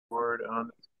start on.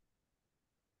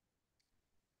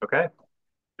 Okay,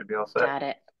 should be all set. Got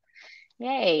it.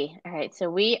 Yay. All right. So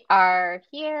we are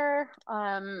here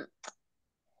on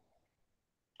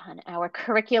our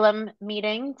curriculum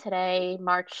meeting today,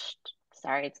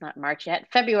 sorry, it's not March yet,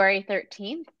 February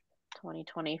 13th,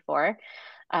 2024.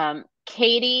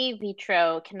 Katie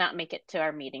Vitro cannot make it to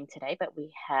our meeting today, but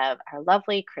we have our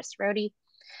lovely Chris Rohde.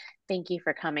 Thank you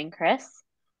for coming, Chris.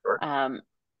 Sure. Um,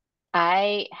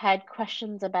 I had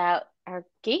questions about our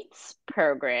Gates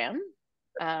program.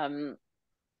 Um,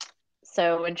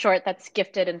 so in short, that's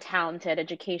gifted and talented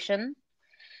education.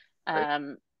 Right.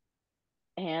 Um,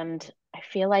 and I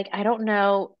feel like I don't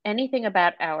know anything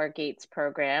about our Gates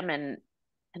program, and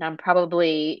I'm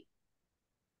probably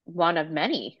one of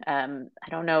many. I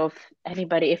don't know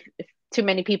if too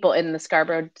many people in the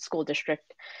Scarborough School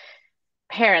District,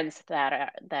 parents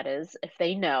that is, if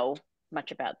they know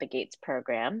much about the Gates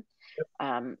program.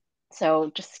 Um,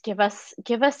 so just give us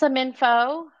some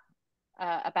info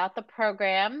about the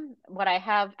program. What I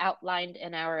have outlined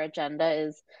in our agenda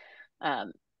is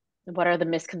um, what are the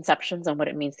misconceptions on what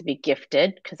it means to be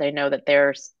gifted, because I know that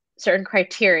there's certain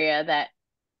criteria that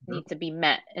Mhm. need to be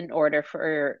met in order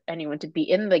for anyone to be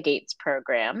in the Gates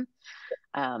program.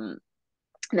 And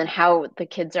then how the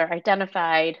kids are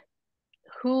identified,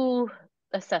 who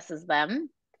assesses them,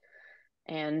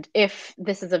 and if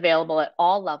this is available at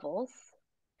all levels,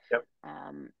 Yep.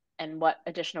 um, and what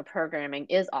additional programming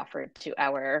is offered to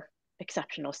our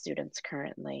exceptional students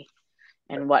currently,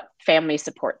 Right. and what family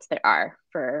supports there are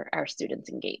for our students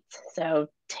in Gates. So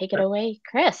take it Okay. away,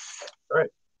 Chris. All right.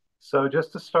 So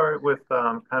just to start with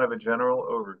kind of a general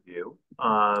overview,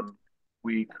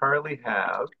 we currently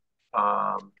have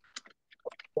um,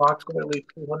 approximately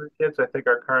 200 kids. I think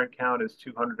our current count is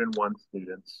 201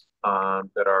 students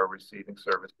that are receiving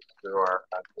services through our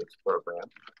kids program.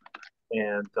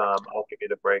 And I'll give you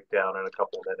the breakdown in a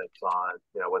couple of minutes on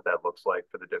what that looks like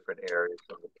for the different areas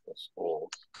of the different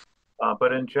schools.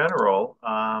 But in general,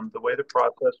 the way the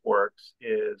process works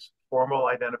is formal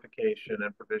identification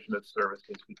and provision of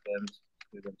services begins with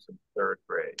students in third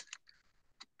grade.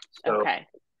 So Okay.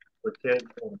 for kids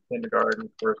in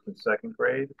kindergarten, first and second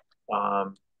grade,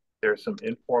 um, there's some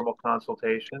informal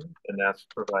consultation, and that's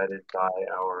provided by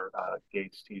our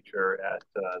Gates teacher at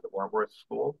the Wentworth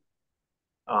School.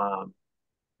 Um,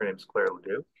 Her name's Claire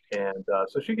Ledoux. And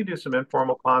so she can do some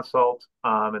informal consult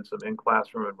and some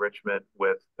in-classroom enrichment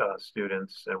with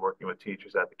students and working with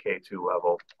teachers at the K2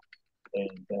 level.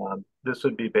 And this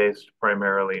would be based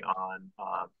primarily on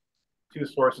two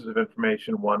sources of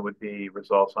information. One would be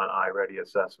results on iReady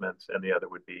assessments, and the other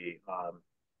would be,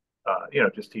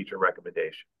 just teacher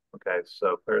recommendation. Okay,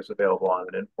 so Claire's available on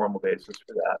an informal basis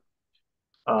for that.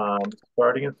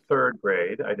 Starting in third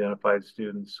grade, identified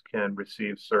students can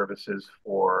receive services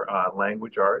for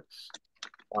language arts,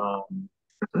 um,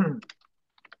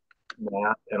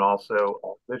 math, and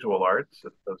also visual arts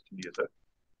as opposed to music.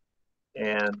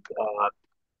 And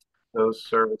those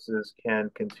services can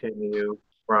continue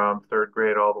from third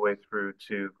grade all the way through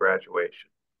to graduation.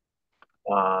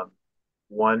 Um,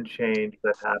 One change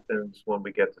that happens when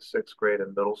we get to sixth grade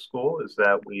and middle school is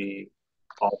that we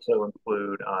also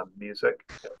include music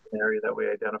as an area that we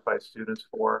identify students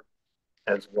for,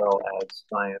 as well as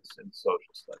science and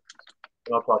social studies.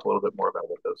 And I'll talk a little bit more about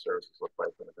what those services look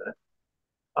like in a minute.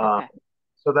 Um, Okay.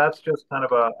 so that's just kind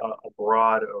of a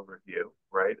broad overview,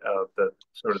 right, of the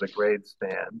sort of the grade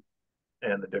span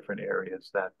and the different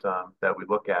areas that we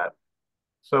look at.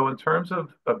 So in terms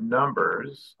of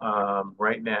numbers,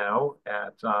 right now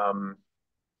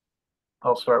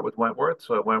I'll start with Wentworth.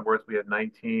 So at Wentworth, we had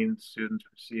 19 students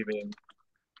receiving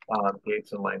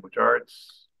Gates in language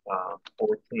arts,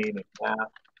 14 in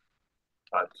math,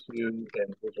 two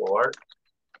in visual arts.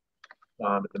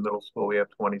 At the middle school, we have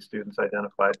 20 students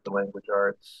identified for language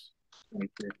arts,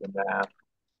 23 for math,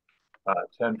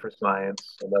 10 for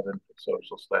science, 11 for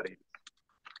social studies,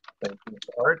 19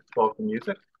 for art, 12 for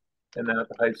music. And then at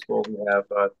the high school, we have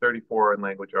 34 in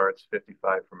language arts,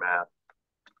 55 for math,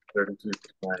 32 for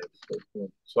science, 13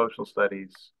 for social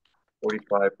studies,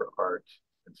 45 for art,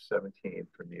 and 17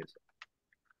 for music.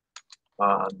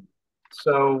 Um,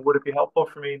 so would it be helpful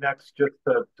for me next just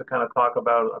to kind of talk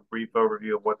about a brief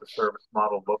overview of what the service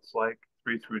model looks like,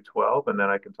 3 through 12, and then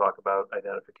I can talk about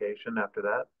identification after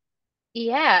that?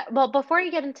 Yeah. Well, before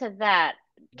you get into that,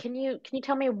 can you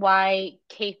tell me why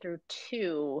K through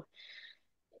 2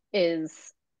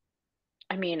 is,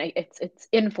 I mean, it's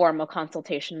informal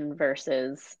consultation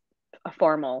versus a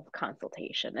formal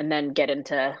consultation, and then get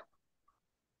into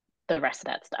the rest of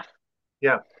that stuff.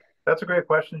 Yeah. That's a great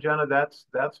question, Jenna. That's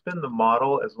been the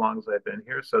model as long as I've been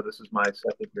here. So this is my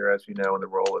second year, as you know, in the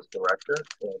role as director.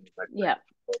 And my Yeah.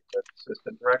 as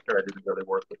assistant director, I didn't really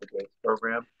work with the Gates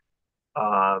program.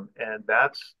 And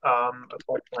that's a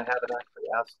question I haven't actually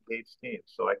asked the Gates team,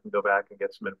 so I can go back and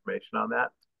get some information on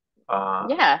that. I'm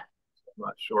Yeah.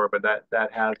 not sure, but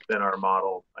that has been our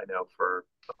model, I know, for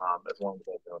as long as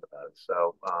I've known about it.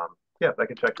 So yeah, I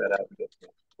can check that out and get some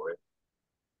answers for you.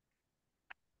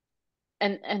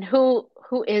 And who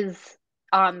is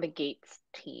on the Gates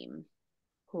team?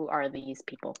 Who are these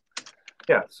people?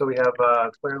 Yeah, so we have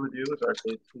Claire Ledoux is our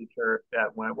Gates teacher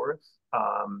at Wentworth.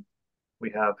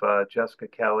 We have Jessica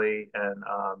Kelly and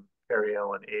Carrie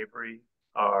Ellen Avery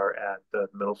are at the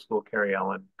middle school. Carrie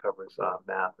Ellen covers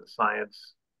math and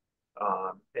science.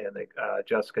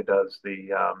 Jessica does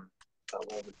the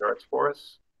language arts for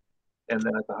us. And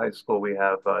then at the high school, we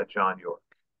have John York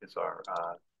is our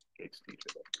Gates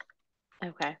teacher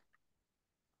Okay.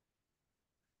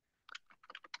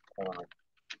 there.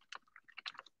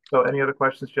 So any other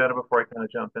questions, Jenna, before I kind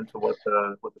of jump into what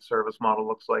the service model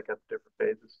looks like at the different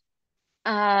phases?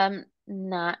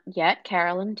 Not yet.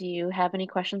 Carolyn, do you have any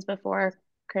questions before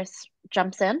Chris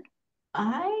jumps in?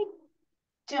 I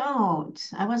don't.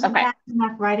 I wasn't Okay. fast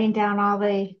enough writing down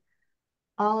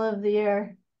all of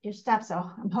your stuff. So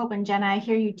I'm hoping, Jenna, I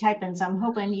hear you typing, so I'm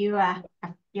hoping you're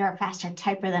a faster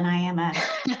typer than I am a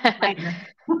writer.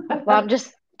 Well, I'm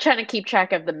just trying to keep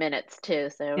track of the minutes too,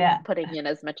 so Yeah. putting in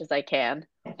as much as I can.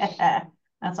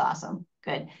 That's awesome.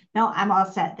 Good. No, I'm all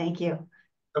set. Thank you.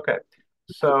 Okay.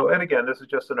 So, and again, this is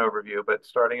just an overview, but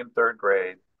starting in third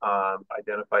grade,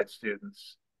 identified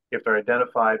students, if they're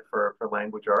identified for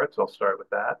language arts, I'll start with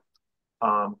that.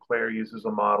 Claire uses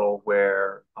a model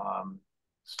where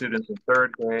students in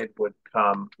third grade would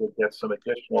get some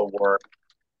additional work.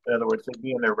 In other words, they'd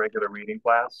be in their regular reading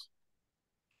class,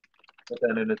 but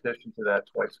then in addition to that,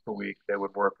 twice per week, they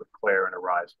would work with Claire in a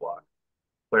RISE block.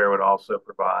 Claire would also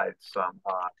provide some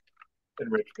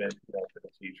enrichment, for the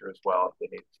teacher as well if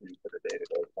they need to for the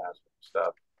day-to-day classroom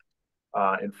stuff.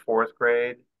 In fourth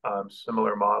grade,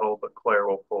 similar model, but Claire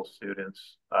will pull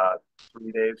students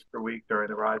 3 days per week during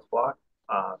the RISE block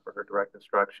for her direct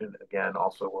instruction. Again,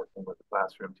 also working with the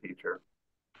classroom teacher.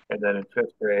 And then in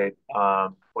fifth grade,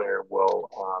 Claire will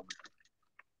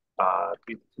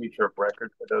be the teacher of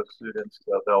record for those students.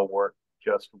 So they'll work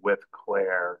just with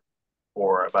Claire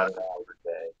for about an hour a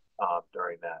day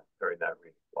during that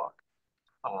reading block.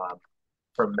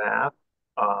 For math,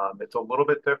 it's a little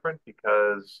bit different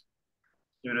because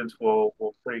students will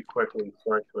pretty quickly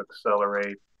start to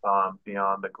accelerate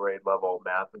beyond the grade level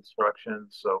math instruction.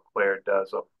 So Claire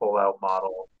does a full out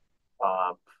model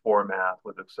for math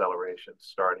with acceleration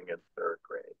starting in third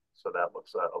grade. So that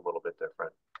looks a little bit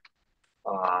different.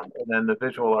 And then the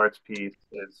visual arts piece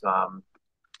is,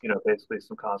 basically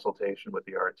some consultation with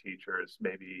the art teachers,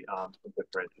 maybe some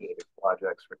differentiated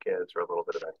projects for kids or a little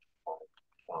bit of extra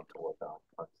time to work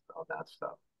on that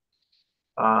stuff.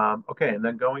 Okay, and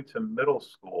then going to middle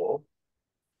school.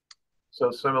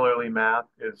 So similarly, math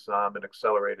is an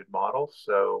accelerated model.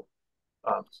 So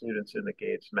students in the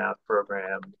Gates math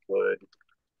program would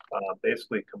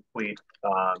basically complete,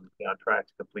 on track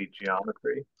to complete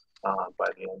geometry by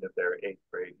the end of their eighth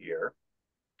grade year.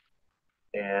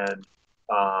 And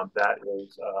that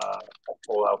is a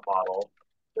pull-out model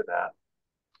for that.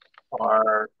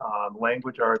 Our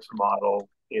language arts model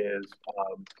is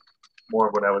more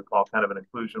of what I would call kind of an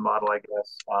inclusion model, I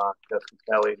guess. Jessica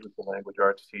Kelly, who's the language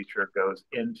arts teacher, goes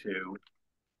into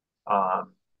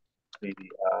um, the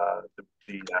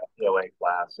ELA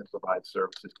class and provides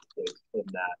services to kids in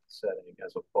that setting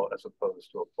as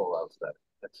opposed to a pull-out setting.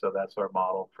 And so that's our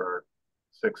model for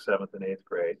sixth, seventh, and eighth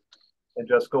grade. And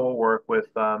Jessica will work with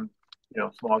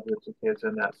small groups of kids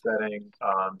in that setting,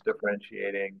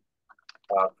 differentiating.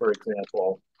 For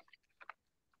example,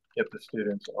 if the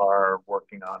students are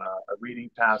working on a reading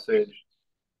passage,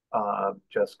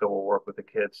 Jessica will work with the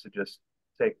kids to just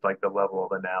take like the level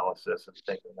of analysis and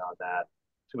thinking on that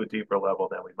to a deeper level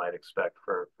than we might expect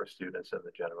for students in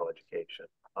the general education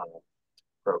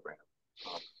program.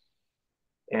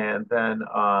 And then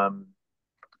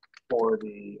for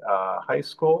the high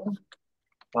school,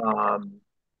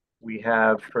 we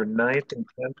have for ninth and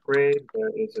 10th grade, there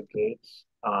is a Gates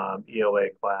ELA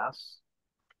class.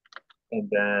 And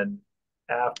then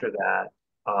after that,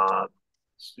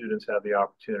 students have the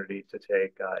opportunity to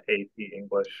take AP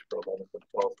English for 11th and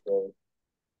 12th grade.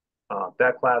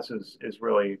 That class is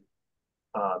really,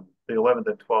 the 11th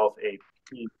and 12th AP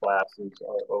classes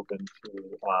are open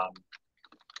to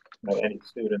any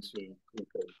students who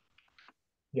could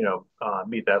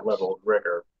meet that level of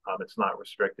rigor. It's not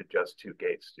restricted just to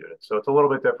GATE students. So it's a little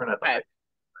bit different at the high Okay. school.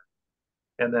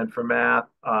 And then for math,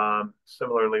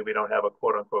 similarly, we don't have a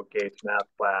quote unquote GATE math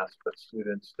class, but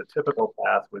students, the typical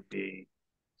path would be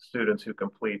students who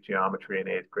complete geometry in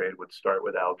 8th grade would start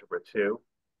with Algebra 2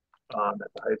 at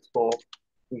the high school.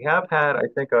 We have had, I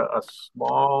think, a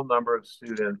small number of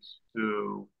students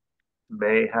who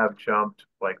may have jumped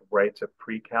like right to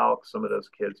pre-calc. Some of those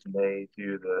kids may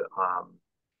do the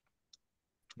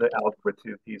Algebra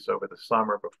 2 piece over the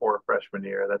summer before freshman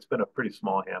year. That's been a pretty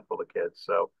small handful of kids.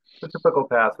 So the typical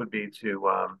path would be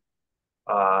to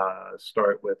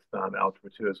start with Algebra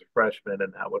 2 as a freshman,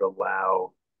 and that would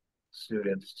allow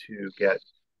students to get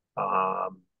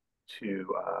um,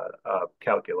 to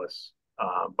calculus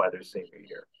by their senior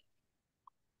year.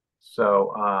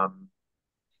 So,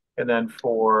 and then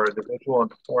for the visual and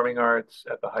performing arts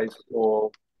at the high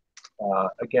school,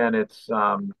 again, it's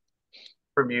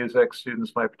for music,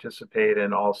 students might participate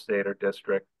in all state or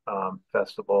district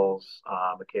festivals.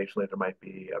 Occasionally, there might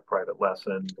be a private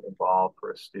lesson involved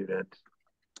for a student.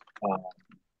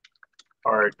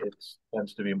 Art, it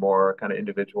tends to be more kind of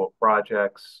individual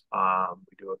projects.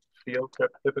 We do a field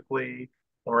trip typically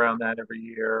around that every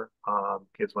year.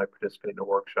 Kids might participate in a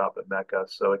workshop at Mecca.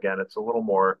 So again, it's a little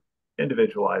more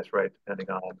individualized, right, depending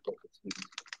on what the student's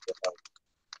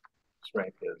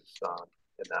strength is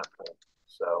in that point.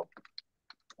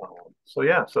 So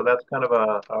yeah, so that's kind of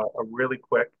a really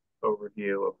quick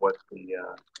overview of what the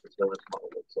service model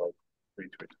looks like 3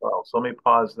 through 12. So let me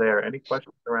pause there. Any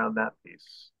questions around that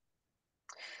piece?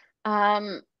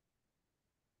 Um,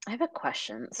 I have a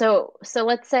question. So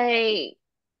let's say,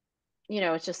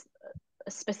 it's just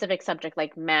a specific subject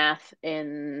like math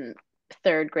in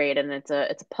 3rd grade, and it's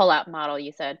a pull-out model,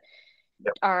 you said.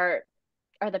 Yep. Are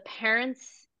the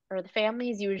parents or the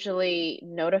families usually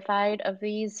notified of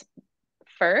these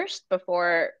first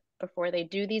before they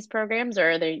do these programs,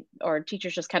 or or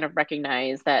teachers just kind of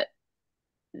recognize that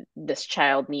this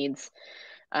child needs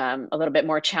a little bit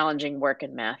more challenging work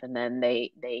in math, and then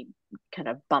they kind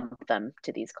of bump them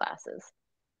to these classes?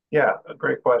 Yeah, a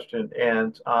great question.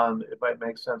 And it might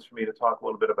make sense for me to talk a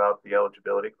little bit about the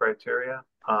eligibility criteria.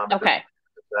 Okay.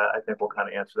 I think will kind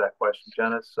of answer that question,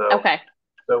 Jenna. So, Okay.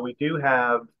 so we do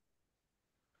have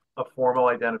a formal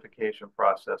identification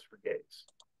process for GATES.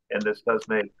 And this does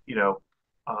make,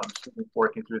 students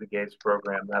working through the GATES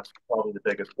program, that's probably the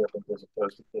biggest difference as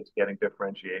opposed to kids getting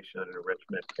differentiation and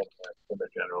enrichment from their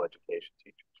general education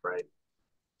teachers, right?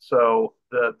 So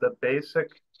the basic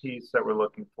piece that we're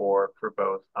looking for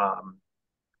both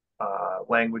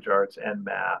language arts and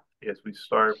math is we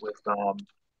start with an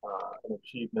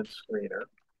achievement screener.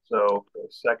 So for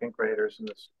 2nd graders in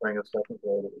the spring of 2nd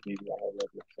grade, it would be the eye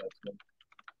level assessment.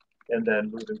 And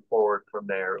then moving forward from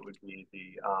there, it would be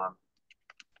the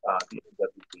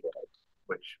NWPA,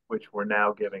 which we're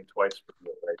now giving twice per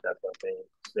year, right? That's our main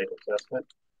state assessment,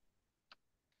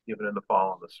 given in the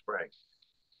fall and the spring.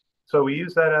 So we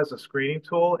use that as a screening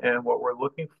tool, and what we're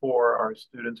looking for are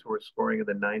students who are scoring in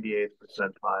the 98th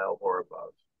percentile or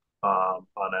above on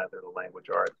either the language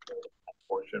arts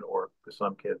portion, or for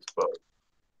some kids, both.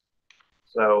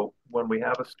 So when we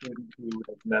have a student who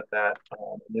has met that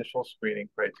initial screening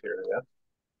criteria,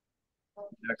 the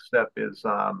next step is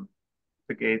the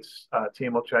GATES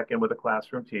team will check in with a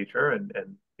classroom teacher and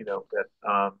get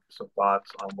some thoughts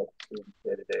on what the student's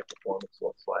day-to-day performance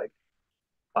looks like.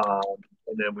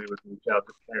 And then we would reach out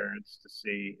to parents to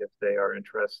see if they are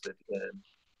interested in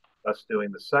us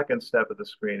doing the second step of the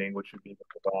screening, which would be to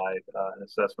provide an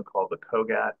assessment called the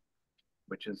COGAT,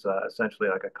 which is essentially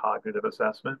like a cognitive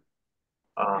assessment.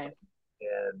 Okay.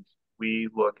 And we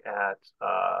look at,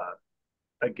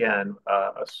 again,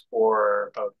 a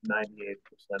score of 98th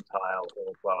percentile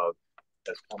or above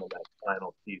as kind of that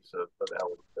final piece of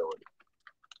eligibility.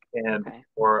 And Okay.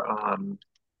 for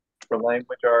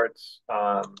language arts,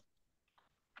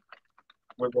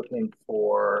 we're looking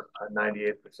for a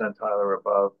 98th percentile or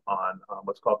above on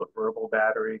what's called the verbal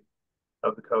battery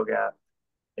of the COGAT.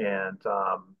 And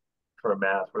for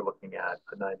math, we're looking at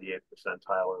a 98th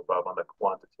percentile or above on the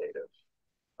quantitative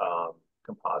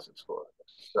composite score.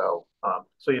 So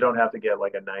you don't have to get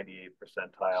like a 98th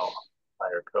percentile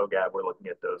higher COGAT. We're looking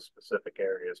at those specific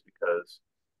areas because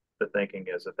the thinking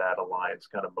is that aligns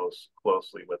kind of most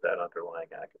closely with that underlying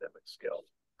academic skill.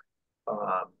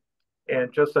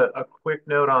 And just a quick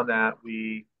note on that,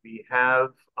 we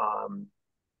have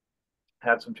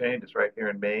had some changes right here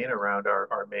in Maine around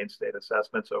our Maine state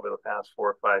assessments over the past 4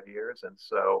 or 5 years. And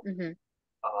so, Mm-hmm.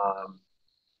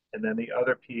 and then the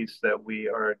other piece that we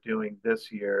are doing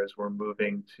this year is we're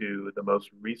moving to the most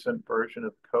recent version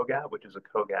of COGAT, which is a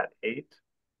COGAT 8.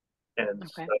 And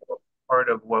Okay. so part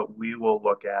of what we will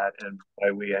look at, and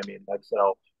by we, I mean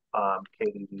myself,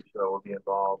 Katie Vitro will be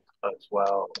involved as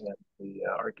well, and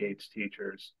our Gates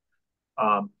teachers.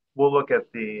 We'll look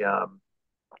at the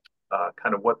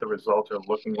kind of what the results are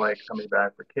looking like coming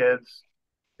back for kids,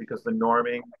 because the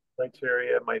norming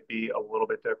criteria might be a little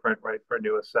bit different, right, for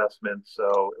new assessments.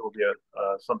 So it will be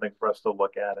something for us to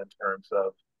look at in terms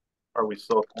of, are we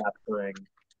still capturing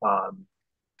um,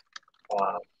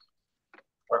 uh,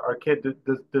 our kid,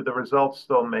 did the results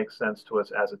still make sense to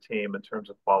us as a team in terms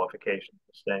of qualification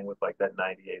for staying with like that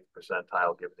 98th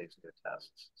percentile given these new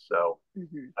tests? So Hmm.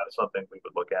 that's something we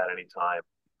would look at anytime.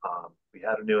 We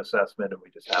had a new assessment and we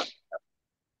just have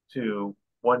to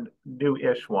one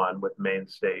new-ish one with Maine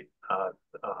State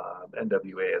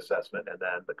NWA assessment, and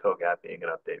then the COGAT being an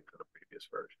update for the previous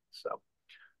version. So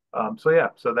yeah,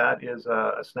 so that is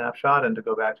a snapshot. And to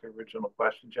go back to your original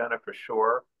question, Jenna, for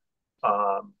sure,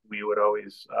 we would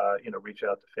always, reach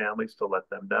out to families to let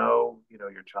them know,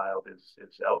 your child is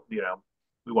out,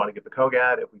 we want to give the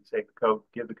COGAT. If we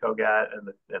give the COGAT and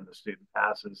the student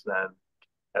passes, then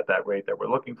at that rate that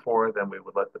we're looking for, then we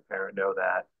would let the parent know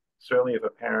that. Certainly, if a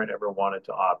parent ever wanted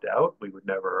to opt out, we would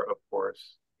never, of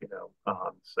course, say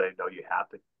no. You have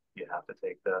to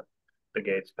take the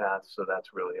Gates path. So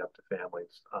that's really up to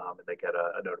families, and they get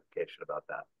a notification about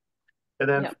that. And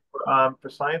then Yep. for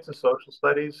science and social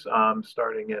studies,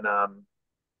 starting in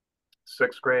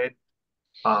sixth grade,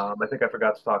 I think I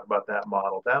forgot to talk about that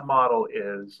model. That model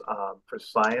is for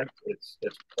science. It's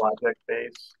project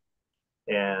based,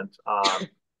 and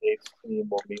Gates team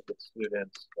will meet with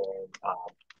students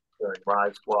during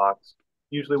RISE blocks.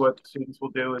 Usually, what students will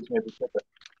do is maybe pick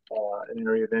an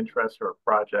area of interest or a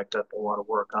project that they want to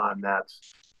work on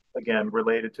that's again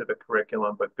related to the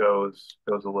curriculum, but goes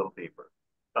a little deeper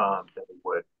than we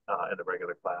would in the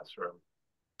regular classroom.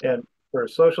 And for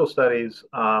social studies,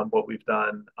 what we've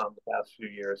done the past few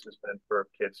years has been for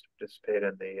kids to participate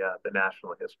in the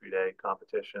National History Day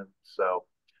competition. So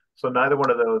neither one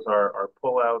of those are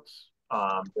pullouts.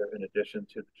 They're in addition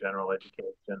to the general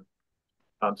education,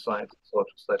 science and social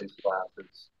studies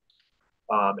classes.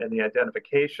 And the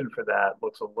identification for that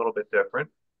looks a little bit different.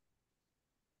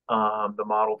 The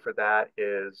model for that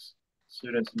is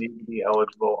students need to be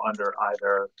eligible under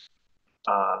either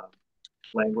uh,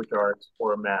 language arts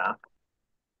or math.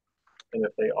 And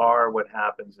if they are, what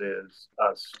happens is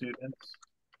students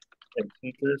and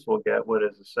teachers will get what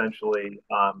is essentially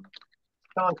kind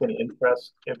of like an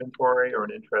interest inventory or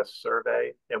an interest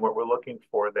survey. And what we're looking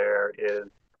for there is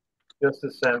just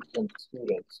a sense from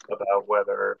students about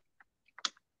whether,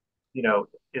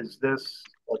 is this,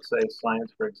 let's say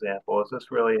science, for example, is this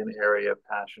really an area of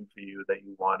passion for you that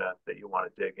you want to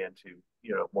dig into,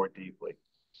 more deeply?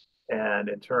 And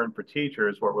in turn for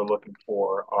teachers, what we're looking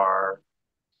for are,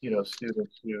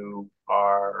 students who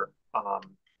are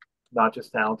not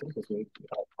just talented, because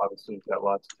obviously we've got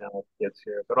lots of talented kids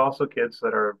here, but also kids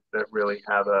that really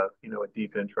have a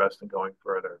deep interest in going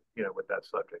further, with that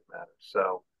subject matter.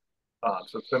 So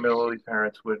similarly,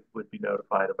 parents would be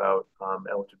notified about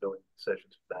eligibility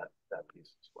decisions for that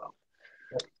piece as well.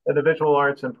 And the visual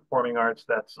arts and performing arts,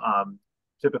 that's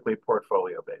typically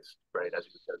portfolio based, right? As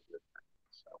you said.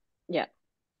 So, Yeah.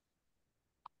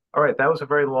 all right, that was a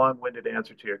very long-winded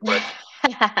answer to your question.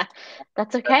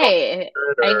 That's okay.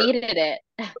 I Or, needed it.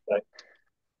 okay.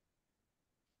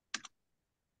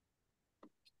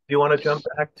 Do you want to jump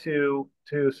back to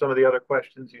some of the other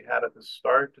questions you had at the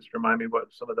start? Just remind me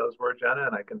what some of those were, Jenna,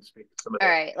 and I can speak to some of All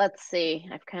those. right, let's see.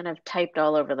 I've kind of typed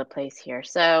all over the place here.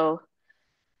 So,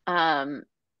 um,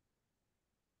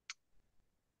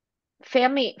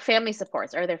 family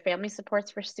supports. Are there family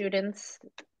supports for students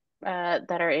that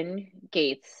are in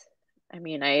Gates? I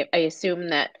mean, I assume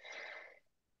that,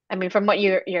 I mean, from what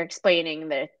you're explaining,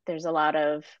 that there's a lot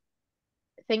of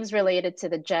things related to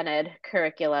the gen ed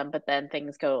curriculum, but then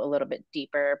things go a little bit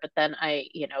deeper. But then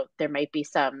there might be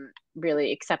some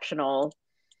really exceptional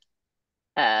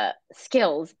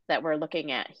skills that we're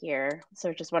looking at here.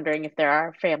 So just wondering if there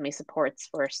are family supports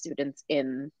for students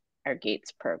in our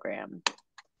Gates program.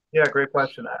 Yeah, great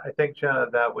question. I think, Jenna,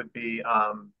 that would be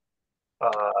uh,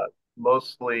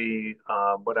 mostly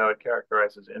what I would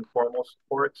characterize as informal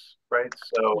supports, right?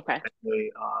 So Okay.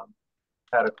 they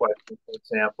had a question, for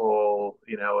example,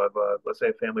 of let's say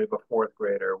a family of a fourth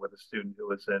grader with a student who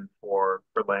was in for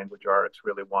language arts,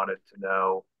 really wanted to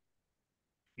know,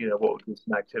 what would be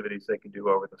some activities they could do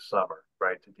over the summer,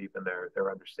 right, to deepen their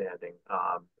understanding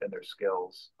and their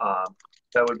skills.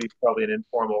 That would be probably an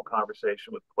informal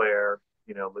conversation with Claire,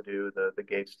 Ledoux, the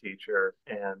Gates teacher,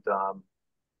 and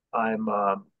I'm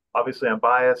obviously I'm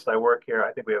biased. I work here.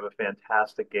 I think we have a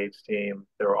fantastic Gates team.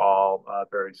 They're all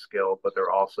very skilled, but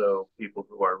they're also people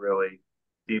who are really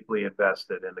deeply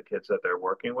invested in the kids that they're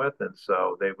working with. And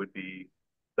so they would be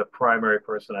the primary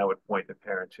person I would point the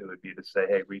parent to would be to say,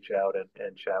 hey, reach out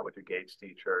and chat with your Gates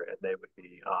teacher. And they would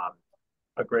be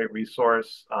a great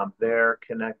resource. They're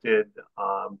connected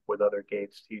with other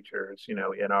Gates teachers, in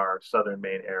our Southern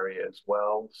Maine area as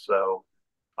well. So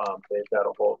they've got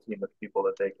a whole team of people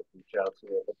that they can reach out to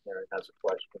if a parent has a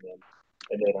question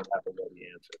and they don't have a ready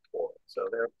answer for it. So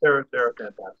they're a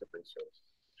fantastic resource,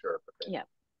 sure. Yeah.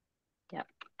 Yeah.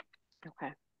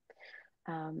 Okay.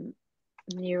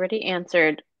 You already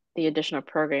answered the additional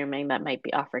programming that might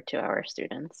be offered to our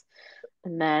students.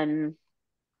 And then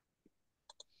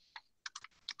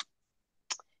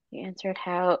you answered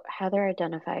how they're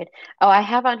identified. Oh, I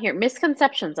have on here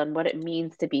misconceptions on what it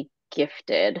means to be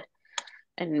gifted.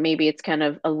 And maybe it's kind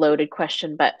of a loaded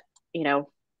question, but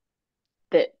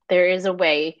that there is a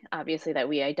way, obviously, that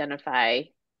we identify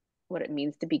what it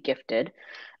means to be gifted.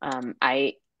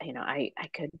 I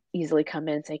could easily come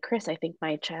in and say, Chris, I think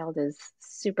my child is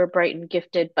super bright and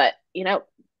gifted, but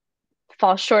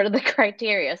falls short of the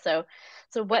criteria. So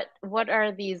what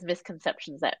are these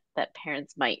misconceptions that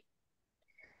parents might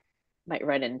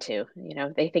run into?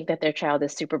 They think that their child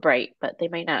is super bright, but they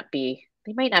might not be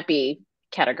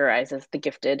categorized as the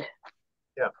gifted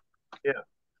Yeah, yeah.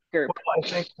 group. Well, I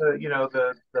think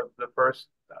the first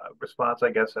response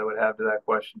I guess I would have to that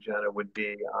question, Jenna, would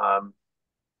be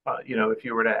if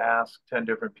you were to ask 10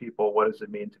 different people, what does it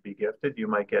mean to be gifted? You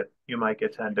might get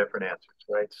 10 different answers,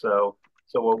 right? So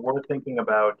what we're thinking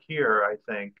about here, I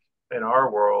think, in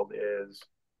our world is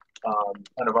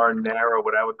kind of our narrow,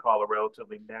 what I would call a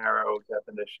relatively narrow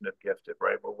definition of gifted,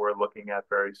 right? Where we're looking at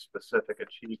very specific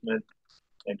achievement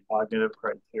and cognitive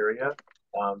criteria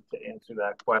to answer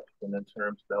that question in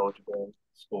terms of eligible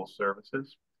school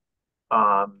services.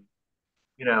 Um,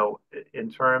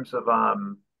 in terms of uh,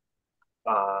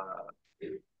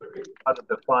 how to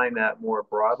define that more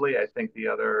broadly, I think the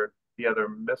other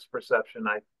misperception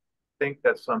I think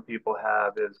that some people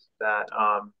have is that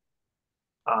um,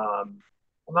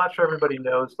 I'm not sure everybody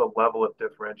knows the level of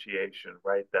differentiation,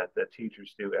 right, that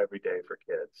teachers do every day for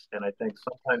kids. And I think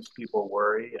sometimes people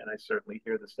worry, and I certainly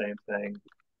hear the same thing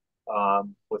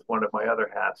with one of my other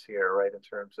hats here, right, in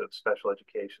terms of special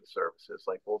education services.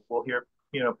 Like we'll hear,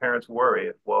 parents worry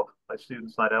if, well, my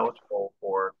student's not eligible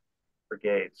for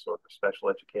Gates or for special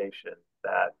education,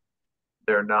 that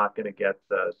they're not going to get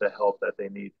the help that they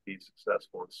need to be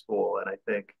successful in school. And I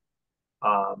think,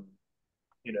 um,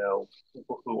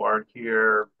 people who aren't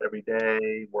here every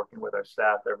day, working with our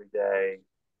staff every day,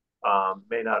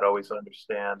 may not always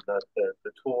understand that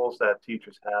the tools that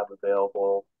teachers have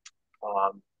available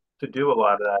um, to do a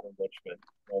lot of that enrichment,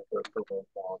 for very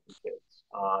talented kids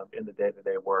in the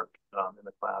day-to-day work in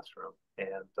the classroom.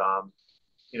 And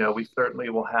we certainly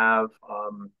will have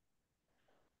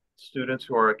students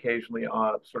who are occasionally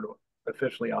sort of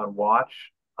officially on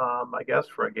watch, I guess,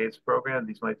 for a Gates program.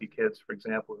 These might be kids, for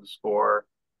example, who score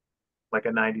like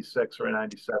a 96 or a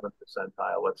 97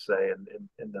 percentile, let's say,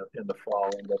 in the fall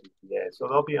in WPA. So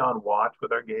they'll be on watch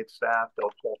with our Gates staff. They'll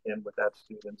check in with that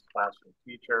student's classroom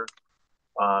teacher,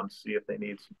 see if they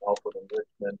need some help with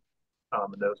enrichment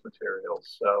and those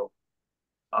materials.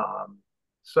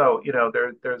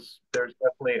 There's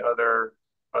definitely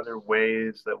other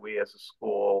ways that we as a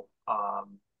school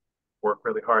work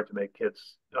really hard to make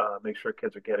sure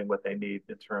kids are getting what they need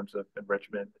in terms of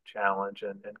enrichment, challenge,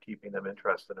 and keeping them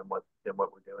interested in what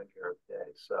we're doing here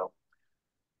today. So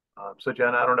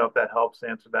Jen, I don't know if that helps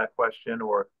answer that question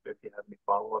or if you have any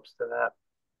follow-ups to that.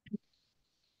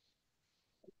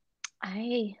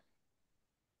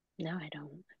 No, I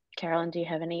don't. Carolyn, do you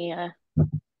have any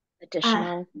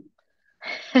additional?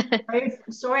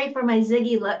 Sorry for my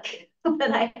Ziggy look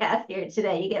that I have here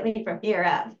today. You get me from here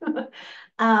up.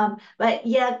 But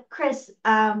yeah, Chris,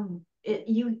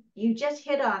 you just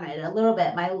hit on it a little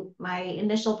bit. My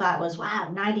initial thought was,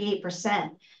 wow,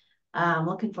 98%.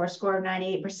 Looking for a score of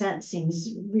 98% seems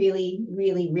really,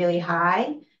 really, really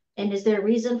high. And is there a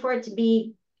reason for it to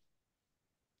be,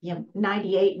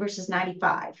 98 versus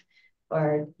 95?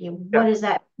 Or what is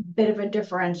that bit of a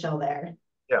differential there?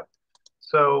 Yeah.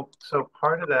 So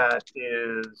part of that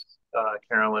is,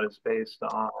 Carolyn, is based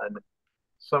on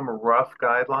some rough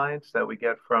guidelines that we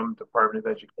get from Department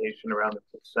of Education around the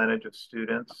percentage of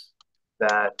students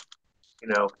that,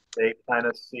 they kind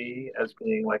of see as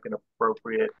being like an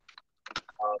appropriate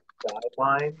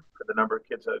guideline for the number of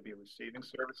kids that would be receiving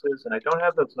services. And I don't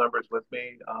have those numbers with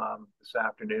me this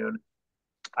afternoon.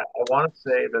 I want to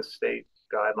say the state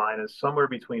guideline is somewhere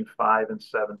between 5 and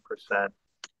 7%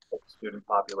 student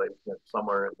population,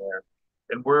 somewhere in there.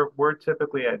 And we're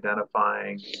typically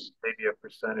identifying maybe a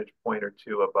percentage point or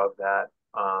two above that.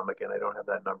 Again, I don't have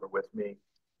that number with me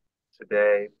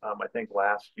today. I think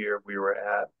last year we were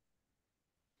at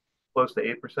close to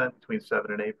 8%, between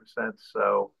 7 and 8%.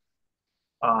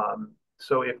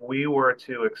 So if we were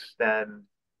to extend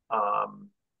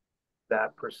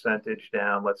that percentage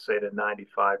down, let's say to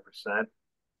 95%,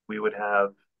 we would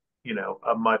have,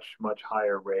 a much, much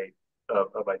higher rate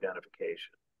of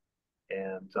identification.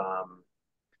 And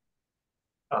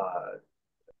uh,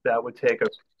 that would take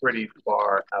us pretty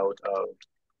far out of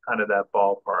kind of that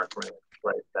ballpark range,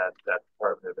 right? That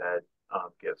Department of Ed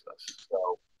gives us.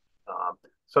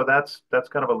 So that's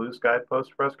kind of a loose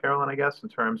guidepost for us, Carolyn, I guess, in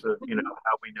terms of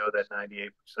how we know that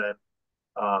 98%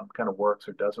 kind of works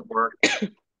or doesn't work.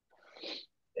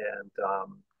 And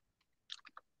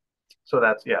so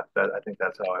that's I think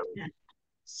that's how I would. Yeah.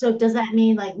 So does that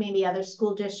mean like maybe other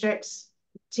school districts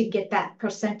to get that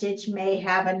percentage may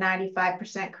have a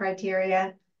 95%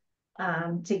 criteria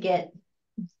to get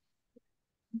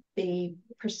the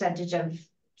percentage of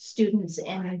students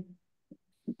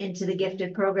into the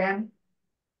gifted program?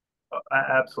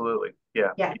 Absolutely.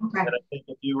 Yeah. Yeah. Okay. And I think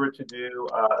if you were to do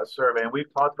a survey, and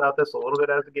we've talked about this a little bit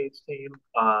as a Gates team,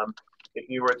 if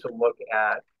you were to look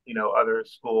at, other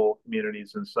school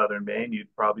communities in Southern Maine,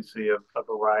 you'd probably see a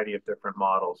variety of different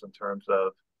models in terms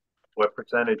of what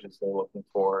percentages they're looking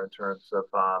for in terms of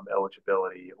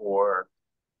eligibility, or,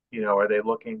 are they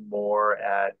looking more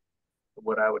at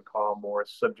what I would call more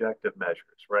subjective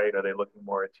measures, right? Are they looking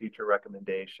more at teacher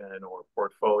recommendation or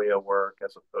portfolio work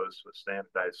as opposed to a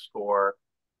standardized score?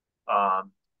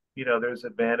 There's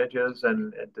advantages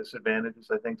and disadvantages,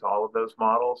 I think, to all of those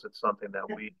models. It's something that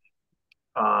we,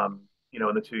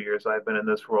 in the 2 years I've been in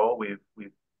this role,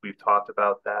 we've talked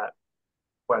about that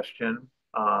question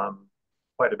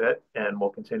quite a bit, and we'll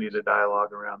continue to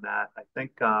dialogue around that. I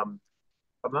think, if I'm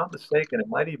not mistaken, it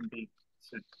might even be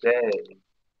today,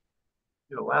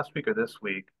 last week or this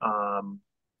week.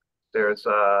 There's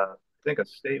I think a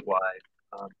statewide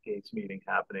Gates meeting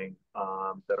happening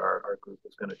that our group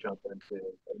is going to jump into.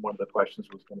 And one of the questions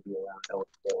was going to be around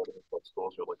eligibility and what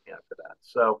schools are looking at for that.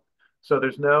 So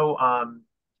there's no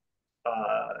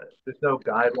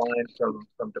guideline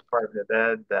from Department of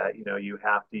Ed that you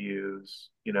have to use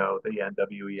the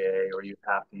NWEA or you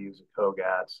have to use a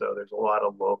COGAT. So there's a lot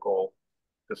of local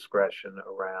discretion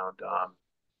around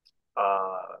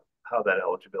how that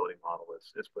eligibility model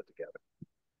is put together.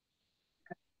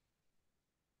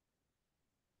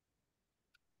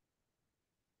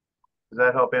 Does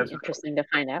that help answer? Interesting to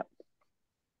find out.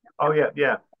 Oh yeah.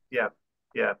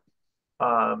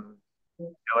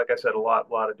 Like I said, a lot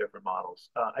of different models.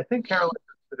 I think, Carolyn,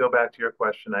 to go back to your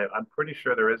question, I'm pretty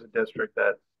sure there is a district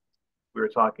that we were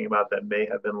talking about that may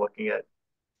have been looking at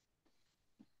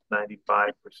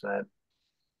 95%.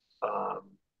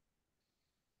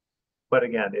 But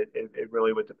again, it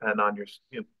really would depend on your,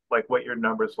 like what your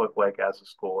numbers look like as a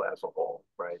school as a whole,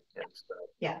 right? And so,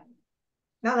 yeah,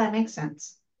 no, that makes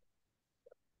sense.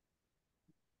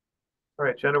 All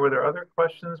right, Jenna, were there other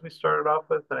questions we started off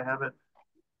with that I haven't?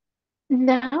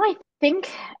 No, I think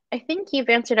you've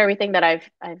answered everything that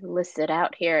I've listed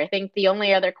out here. I think the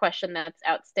only other question that's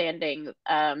outstanding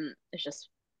is just,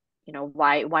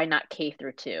 why not K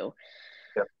through 2?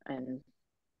 Yep. And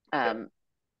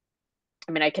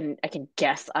I mean, I can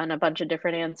guess on a bunch of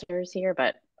different answers here,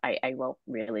 but I won't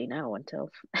really know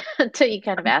until until you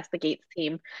kind of ask the Gates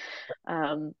team.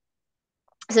 So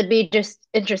it'd be just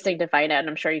interesting to find out, and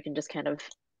I'm sure you can just kind of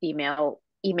email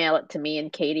it to me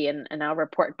and Katie, and I'll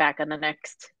report back on the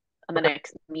next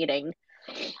meeting.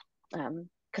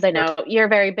 Because I know you're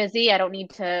very busy. I don't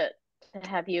need to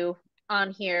have you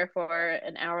on here for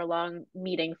an hour-long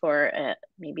meeting for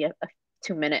maybe a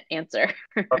 2-minute answer.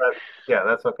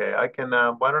 That's okay. I can.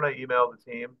 Why don't I email the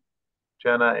team,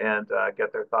 Jenna, and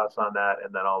get their thoughts on that,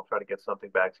 and then I'll try to get something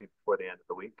back to you before the end of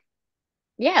the week.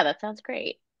 Yeah, that sounds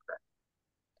great.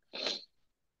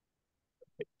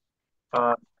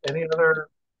 Any other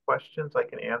questions I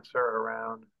can answer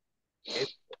around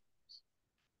Gates?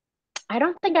 I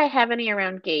don't think I have any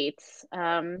around Gates.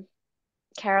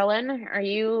 Carolyn, are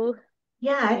you?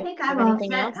 Yeah, I Do think you I'm have all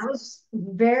anything set. else? That was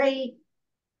very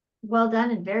well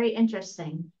done and very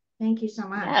interesting. Thank you so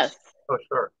much. Yes. Oh,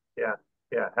 sure. Yeah.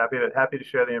 Happy to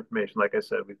share the information. Like I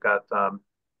said, we've got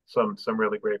some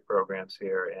really great programs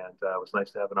here, and it was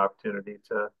nice to have an opportunity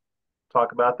to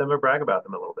talk about them or brag about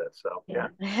them a little bit. So yeah.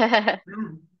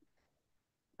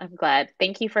 I'm glad.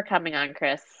 Thank you for coming on,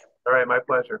 Chris. All right, my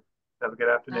pleasure. Have a good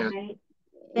All afternoon. right.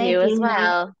 Thank You as you.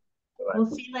 well. Bye-bye.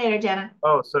 We'll see you later, Jenna.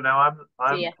 Oh, so now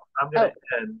See ya. I'm gonna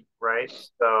end, right?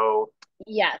 So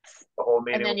Yes. The whole And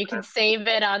meeting then will you can end? save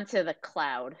it onto the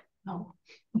cloud. Oh,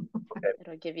 Okay.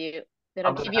 It'll give you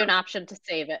I'm gonna an have, option to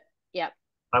save it. Yep.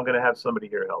 I'm gonna have somebody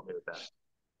here help me with that.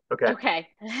 Okay. Okay.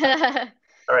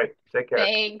 All right. Take care.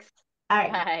 Thanks. all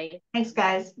right. Bye. Thanks,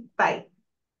 guys. Bye.